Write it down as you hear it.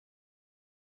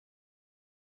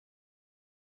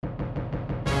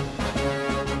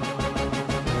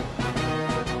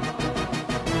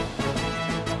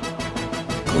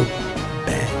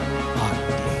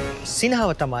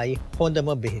සිනහව තමයි හොඳම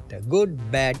බෙහෙත. good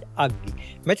bad ugly.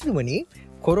 මැතිතුමනි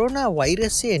කොරෝනා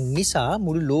වෛරසය නිසා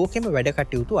මුළු ලෝකෙම වැඩ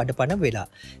කටයුතු අඩපණ වෙලා.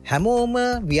 හැමෝම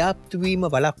ව්‍යාප්තිවීම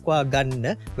වළක්වා ගන්න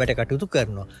වැඩ කටයුතු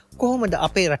කරනවා. කොහොමද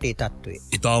අපේ රටේ තත්ත්වය?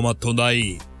 ඉතාමත්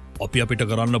හොඳයි. අපි අපිට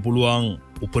කරන්න පුළුවන්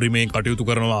උපරිමයෙන් කටයුතු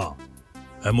කරනවා.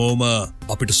 හැමෝම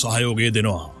අපිට සහයෝගය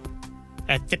දෙනවා.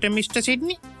 ඇත්තට මිස්ටර්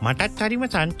සිඩ්නි මටත් හරිම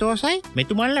සන්තෝෂයි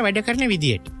මෙතුමන්ලා වැඩ කරන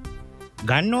විදියට.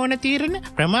 ගන්න ඕන තීරණ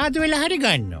ප්‍රමාද වෙලා හරි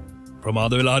ගන්නවා.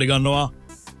 ප්‍රමාද වෙලා හරි ගන්නවා?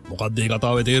 මොකක්ද ඒ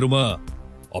කතාවේ තේරුම?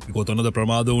 අපි කොතනද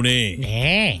ප්‍රමාද වුණේ?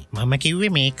 නෑ මම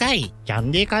කිව්වේ මේකයි.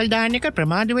 ඡන්දේ කල් දාන්න එක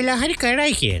ප්‍රමාද වෙලා හරි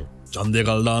කරයි කියලා. ඡන්දේ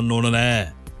කල් දාන්න ඕන නෑ.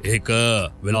 ඒක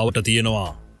වෙලාවට තියෙනවා.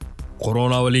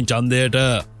 කොරෝනා වලින් ඡන්දයට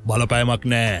බලපෑමක්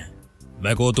නෑ.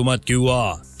 මැකෝතුමත් කිව්වා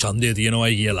ඡන්දේ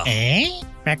තියෙනවයි කියලා.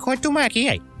 මැකෝතුමා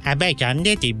කියයි. හැබැයි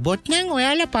ඡන්දේ තිබ්බොත් නම්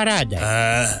ඔයාලා පරාදයි.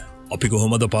 අපි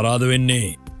කොහොමද පරාද වෙන්නේ?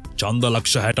 ඡන්ද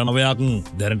ලක්ෂ 69ක්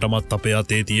දැනටමත් අපේ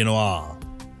අතේ තියෙනවා.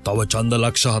 තව ඡන්ද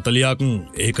ලක්ෂ 40ක්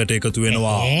ඒකට එකතු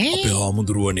වෙනවා අපේ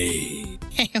හාමුදුරුවනේ.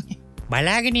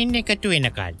 බලාගෙන ඉන්න එකතු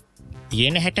වෙනකල්.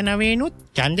 තියෙන 69නුත්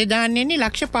ඡන්දේ දාන්නේ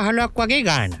ලක්ෂ 15ක් වගේ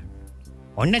ගාන.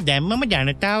 ඔන්න දැම්මම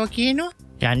ජනතාව කියනවා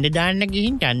ඡන්ද දාන්න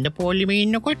ගිහින් ඡන්ද පොලිමේ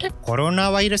ඉන්නකොට කොරෝනා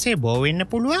වෛරසය බෝ වෙන්න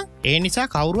පුළුවන්. ඒ නිසා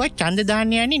කවුරුවත් ඡන්ද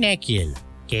දාන්න යන්නේ නැහැ කියලා.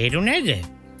 තේරුණාද?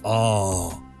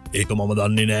 ඒක මම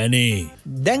දන්නේ නෑනේ.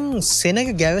 දැන්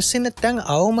සෙනග ගැවසෙන තැන්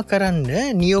අවම කරන්න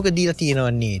නියෝග දීලා තියෙනව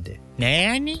නේද?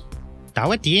 නෑනේ. තව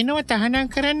තියෙනවා තහනම්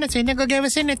කරන්න සෙනග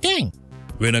ගැවසෙන තැන්.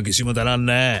 වෙන කිසිම තැනක්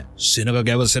නෑ. සෙනග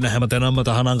ගැවසෙන හැම තැනම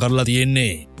තහනම් කරලා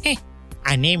තියෙන්නේ.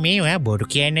 අනේ මේ ඔයා බොරු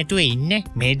කියන්නේ නැතුව ඉන්න.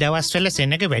 මේ දවස්වල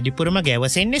සෙනග වැඩිපුරම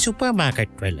ගැවසෙන්නේ සුපර්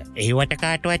මාකට් වල. ඒවට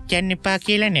කාටවත් යන්න එපා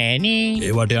කියලා නෑනේ.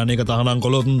 ඒවට අනේක තහනම්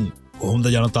කළොත්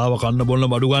කොහොමද ජනතාව කන්න බොන්න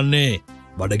බඩු ගන්නේ?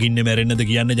 බඩගින්නේ මැරෙන්නද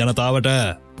කියන්නේ ජනතාවට?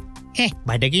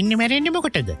 බඩගින්න මැරෙන්නේ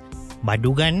මොකටද?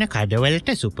 බඩු ගන්න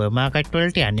කඩවලට සුපර් මාකට්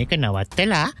වලට අනේක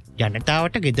නවත්තලා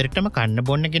ජනතාවට ගෙදරටම කන්න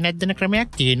බොන්න ගෙනත් දෙන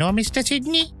ක්‍රමයක් තියෙනවා මිස්ටර්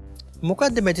සිඩ්නි.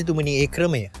 මොකද්ද මැතිතුමනි ඒ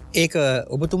ක්‍රමය? ඒක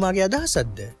ඔබතුමාගේ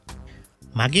අදහසක්ද?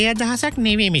 මගේ අදහසක්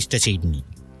නෙවෙයි මිස්ටර් සිඩ්නි.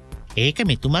 ඒක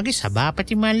මෙතුමාගේ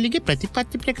සභාපති මල්ලිගේ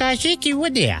ප්‍රතිපත්ති ප්‍රකාශයේ කිව්ව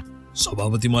දෙයක්.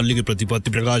 සභාපති මල්ලිගේ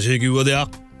ප්‍රතිපත්ති ප්‍රකාශයේ කිව්ව දෙයක්?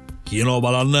 කියනවා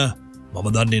බලන්න. මම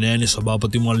දන්නේ නෑනේ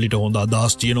සභාපති මල්ලිට හොඳ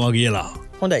අදහස් තියෙනවා කියලා.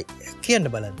 හොඳයි කියන්න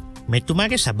බලන්න.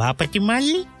 මෙතුමාගේ සභාපති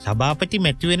මල්ලි සභාපති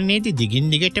මැතිවරණයේදී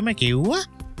දිගින් දිගටම කිව්වා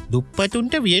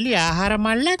දුප්පතුන්ට වියලි ආහාර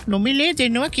මල්ලක් නොමිලේ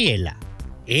දෙනවා කියලා.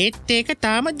 ඒත් ඒක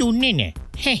තාම දුන්නේ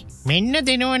නෑ. මෙන්න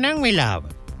දෙනවා නම් වෙලාව.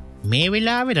 මේ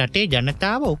වෙලාවේ රටේ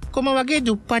ජනතාව ඔක්කොම වගේ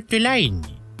දුප්පත් වෙලා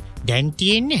ඉන්නේ. දැන්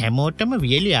තියෙන්නේ හැමෝටම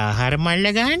වියලි ආහාර මල්ල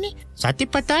ගන්නේ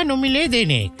සතිපතා නොමිලේ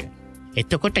දෙන එක.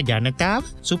 එතකොට ජනතාව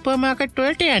සුපර් මාකට්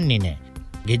වලට යන්නේ නෑ.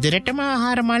 ගෙදරටම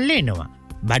ආහාර මල්ල එනවා.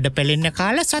 බඩ පැලෙන්න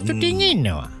කාලා සතුටින්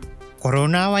ඉන්නවා.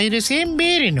 කොරෝනා වෛරසයෙන්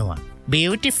බේරෙනවා.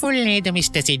 බියුටිෆුල් නේද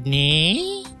මිස්ටර් සිඩ්නි?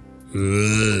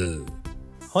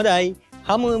 හොඳයි.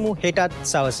 හමුවෙමු හෙටත්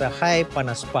සවස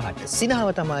 6:55ට.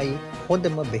 සිනහව තමයි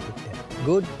හොඳම බෙහෙත.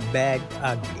 good bad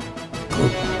ugly.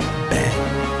 good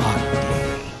bad